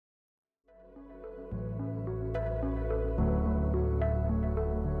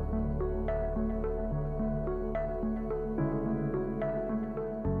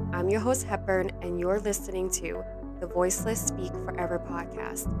your host, Hepburn, and you're listening to the Voiceless Speak Forever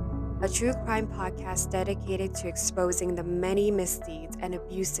podcast, a true crime podcast dedicated to exposing the many misdeeds and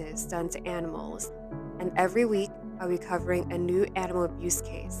abuses done to animals. And every week, I'll be covering a new animal abuse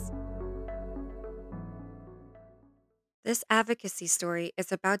case. This advocacy story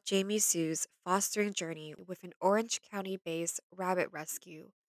is about Jamie Sue's fostering journey with an Orange County based rabbit rescue,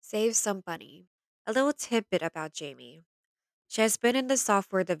 Save Some Bunny. A little tidbit about Jamie. She has been in the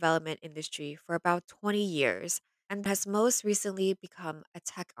software development industry for about 20 years and has most recently become a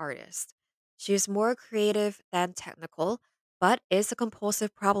tech artist. She is more creative than technical, but is a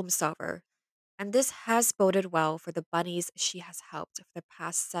compulsive problem solver. And this has boded well for the bunnies she has helped for the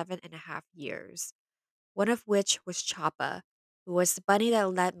past 7.5 years, one of which was Choppa, who was the bunny that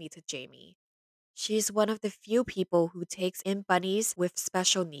led me to Jamie. She's one of the few people who takes in bunnies with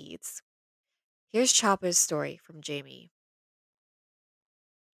special needs. Here's Choppa's story from Jamie.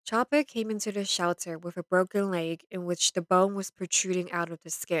 Chopper came into the shelter with a broken leg in which the bone was protruding out of the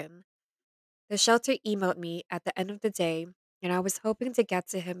skin. The shelter emailed me at the end of the day, and I was hoping to get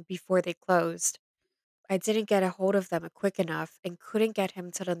to him before they closed. I didn't get a hold of them quick enough and couldn't get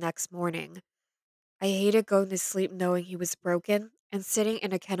him till the next morning. I hated going to sleep knowing he was broken and sitting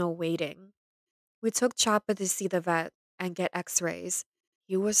in a kennel waiting. We took Chopper to see the vet and get x rays.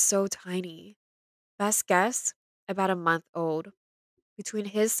 He was so tiny. Best guess? About a month old. Between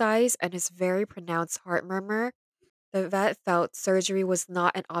his size and his very pronounced heart murmur, the vet felt surgery was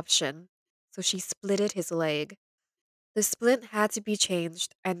not an option, so she splitted his leg. The splint had to be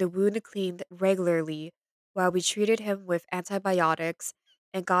changed and the wound cleaned regularly while we treated him with antibiotics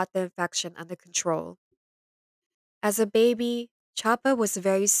and got the infection under control. As a baby, Choppa was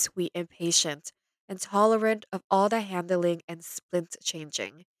very sweet and patient and tolerant of all the handling and splint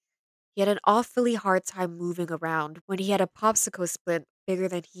changing. He had an awfully hard time moving around when he had a popsicle splint bigger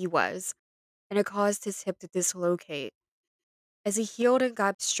than he was, and it caused his hip to dislocate. As he healed and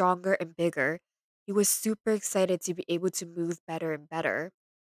got stronger and bigger, he was super excited to be able to move better and better.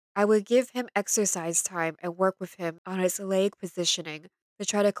 I would give him exercise time and work with him on his leg positioning to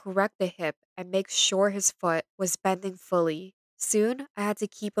try to correct the hip and make sure his foot was bending fully. Soon, I had to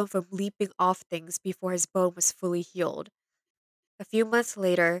keep him from leaping off things before his bone was fully healed. A few months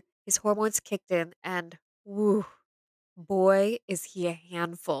later, his hormones kicked in and, woo, boy, is he a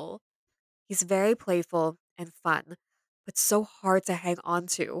handful. He's very playful and fun, but so hard to hang on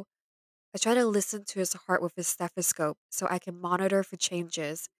to. I try to listen to his heart with a stethoscope so I can monitor for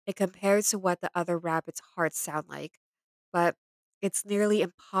changes and compare to what the other rabbits' hearts sound like, but it's nearly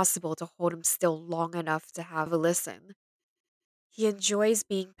impossible to hold him still long enough to have a listen. He enjoys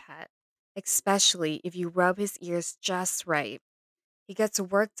being pet, especially if you rub his ears just right. He gets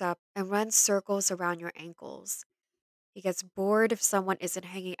worked up and runs circles around your ankles. He gets bored if someone isn't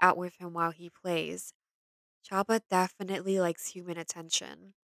hanging out with him while he plays. Choppa definitely likes human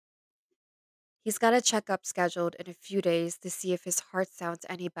attention. He's got a checkup scheduled in a few days to see if his heart sounds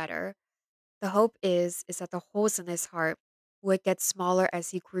any better. The hope is that the holes in his heart would get smaller as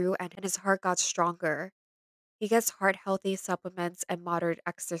he grew and his heart got stronger. He gets heart healthy supplements and moderate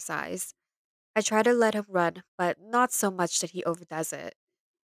exercise. I try to let him run, but not so much that he overdoes it.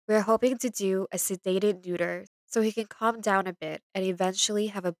 We're hoping to do a sedated neuter so he can calm down a bit and eventually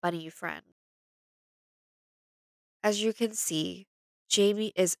have a bunny friend. As you can see,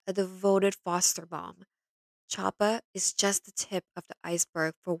 Jamie is a devoted foster mom. Choppa is just the tip of the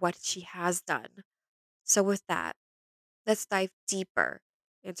iceberg for what she has done. So, with that, let's dive deeper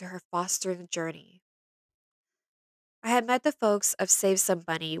into her fostering journey. I had met the folks of Save Some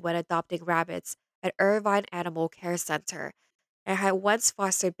Bunny when adopting rabbits at Irvine Animal Care Center, and I had once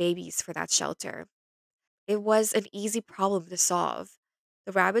fostered babies for that shelter. It was an easy problem to solve.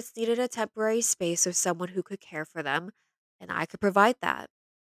 The rabbits needed a temporary space with someone who could care for them, and I could provide that.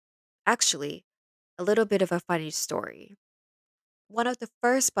 Actually, a little bit of a funny story. One of the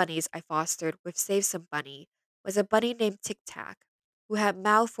first bunnies I fostered with Save Some Bunny was a bunny named Tic Tac, who had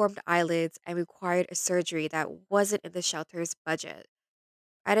malformed eyelids and required a surgery that wasn't in the shelter's budget.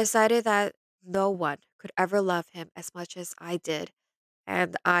 I decided that no one could ever love him as much as I did,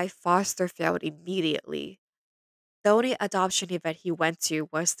 and I foster failed immediately. The only adoption event he went to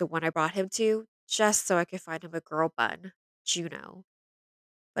was the one I brought him to, just so I could find him a girl bun, Juno.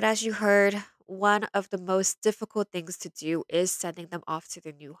 But as you heard, one of the most difficult things to do is sending them off to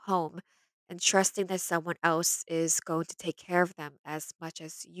their new home and trusting that someone else is going to take care of them as much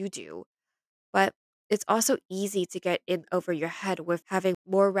as you do. But it's also easy to get in over your head with having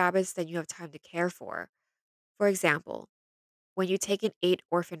more rabbits than you have time to care for. For example, when you take in 8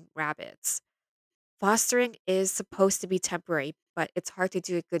 orphan rabbits, Fostering is supposed to be temporary, but it's hard to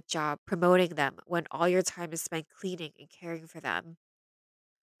do a good job promoting them when all your time is spent cleaning and caring for them.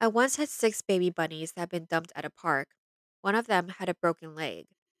 I once had six baby bunnies that had been dumped at a park. One of them had a broken leg.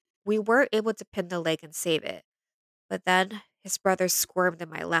 We were able to pin the leg and save it, but then his brother squirmed in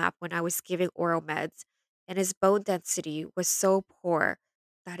my lap when I was giving oral meds, and his bone density was so poor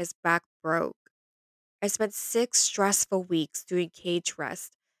that his back broke. I spent 6 stressful weeks doing cage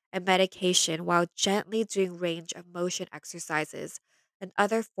rest and medication while gently doing range of motion exercises and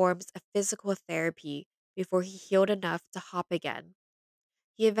other forms of physical therapy before he healed enough to hop again.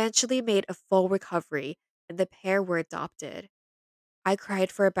 He eventually made a full recovery, and the pair were adopted. I cried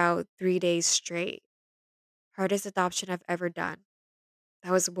for about 3 days straight. Hardest adoption I've ever done.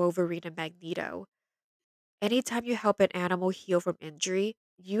 That was Wolverine and Magneto. Anytime you help an animal heal from injury,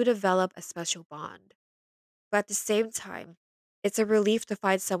 you develop a special bond. But at the same time, it's a relief to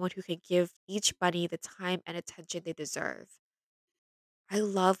find someone who can give each bunny the time and attention they deserve. I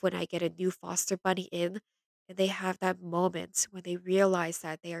love when I get a new foster bunny in and they have that moment when they realize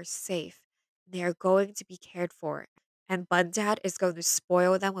that they are safe and they are going to be cared for. And Bun Dad is going to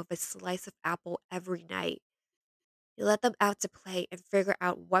spoil them with a slice of apple every night. You let them out to play and figure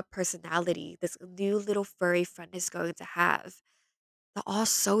out what personality this new little furry friend is going to have. They're all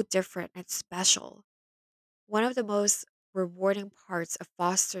so different and special. One of the most rewarding parts of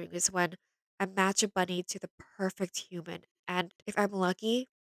fostering is when I match a bunny to the perfect human, and if I'm lucky,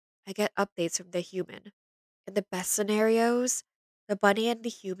 I get updates from the human. In the best scenarios, the bunny and the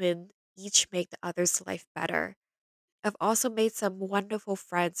human each make the other's life better. I've also made some wonderful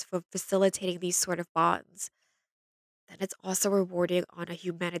friends for facilitating these sort of bonds. Then it's also rewarding on a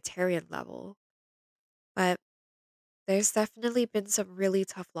humanitarian level. But there's definitely been some really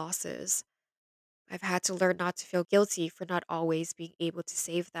tough losses. I've had to learn not to feel guilty for not always being able to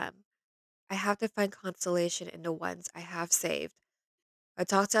save them. I have to find consolation in the ones I have saved. I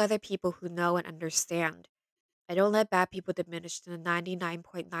talk to other people who know and understand. I don't let bad people diminish the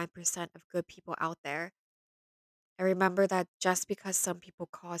 99.9% of good people out there. I remember that just because some people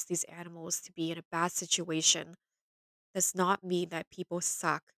cause these animals to be in a bad situation does not mean that people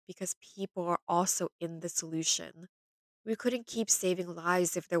suck because people are also in the solution. We couldn't keep saving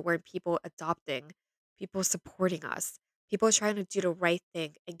lives if there weren't people adopting, people supporting us, people trying to do the right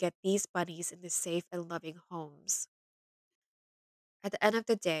thing and get these bunnies into safe and loving homes. At the end of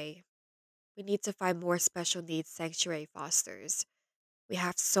the day, we need to find more special needs sanctuary fosters. We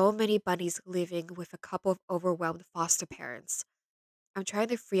have so many bunnies living with a couple of overwhelmed foster parents. I'm trying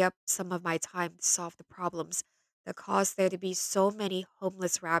to free up some of my time to solve the problems that cause there to be so many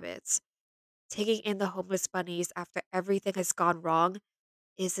homeless rabbits. Taking in the homeless bunnies after everything has gone wrong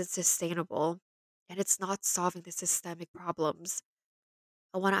isn't sustainable, and it's not solving the systemic problems.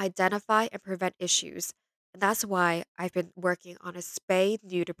 I want to identify and prevent issues, and that's why I've been working on a spay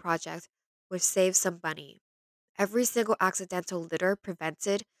neuter project with Save Some Bunny. Every single accidental litter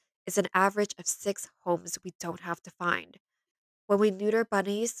prevented is an average of 6 homes we don't have to find. When we neuter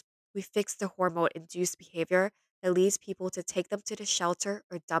bunnies, we fix the hormone induced behavior that leads people to take them to the shelter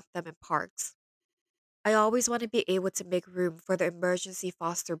or dump them in parks. I always want to be able to make room for the emergency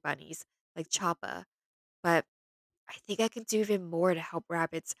foster bunnies like Choppa, but I think I can do even more to help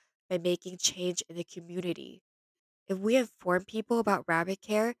rabbits by making change in the community. If we inform people about rabbit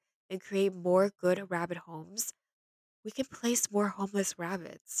care and create more good rabbit homes, we can place more homeless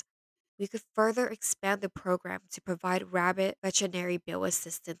rabbits. We could further expand the program to provide rabbit veterinary bill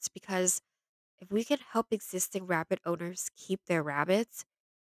assistance because if we can help existing rabbit owners keep their rabbits,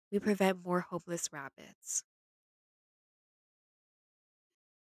 we prevent more homeless rabbits.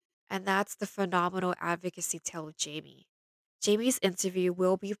 And that's the phenomenal advocacy tale of Jamie. Jamie's interview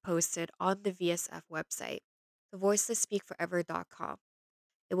will be posted on the VSF website, thevoicelessspeakforever.com.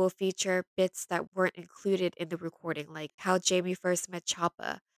 It will feature bits that weren't included in the recording, like how Jamie first met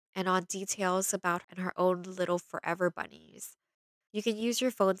Choppa, and on details about and her own little forever bunnies. You can use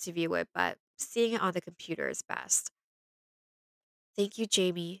your phone to view it, but seeing it on the computer is best. Thank you,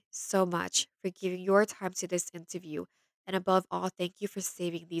 Jamie, so much for giving your time to this interview. And above all, thank you for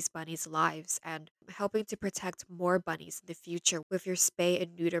saving these bunnies' lives and helping to protect more bunnies in the future with your spay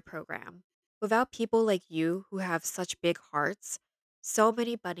and neuter program. Without people like you who have such big hearts, so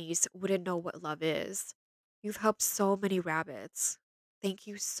many bunnies wouldn't know what love is. You've helped so many rabbits. Thank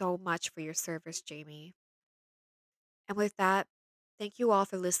you so much for your service, Jamie. And with that, thank you all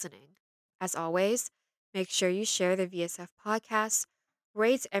for listening. As always, make sure you share the VSF podcast,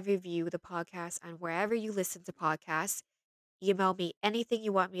 rate and review the podcast on wherever you listen to podcasts. Email me anything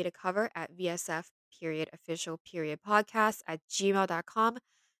you want me to cover at VSF period official period podcast at gmail.com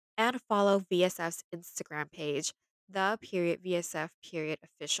and follow VSF's Instagram page, the period VSF period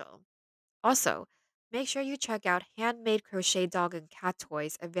official. Also, make sure you check out handmade crochet dog and cat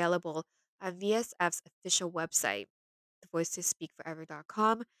toys available on VSF's official website,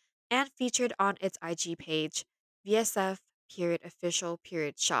 thevoicespeakforever.com, and featured on its IG page, VSF period official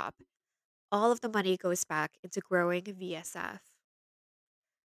period shop. All of the money goes back into growing VSF.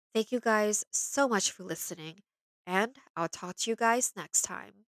 Thank you guys so much for listening, and I'll talk to you guys next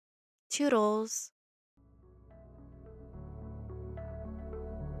time. Toodles!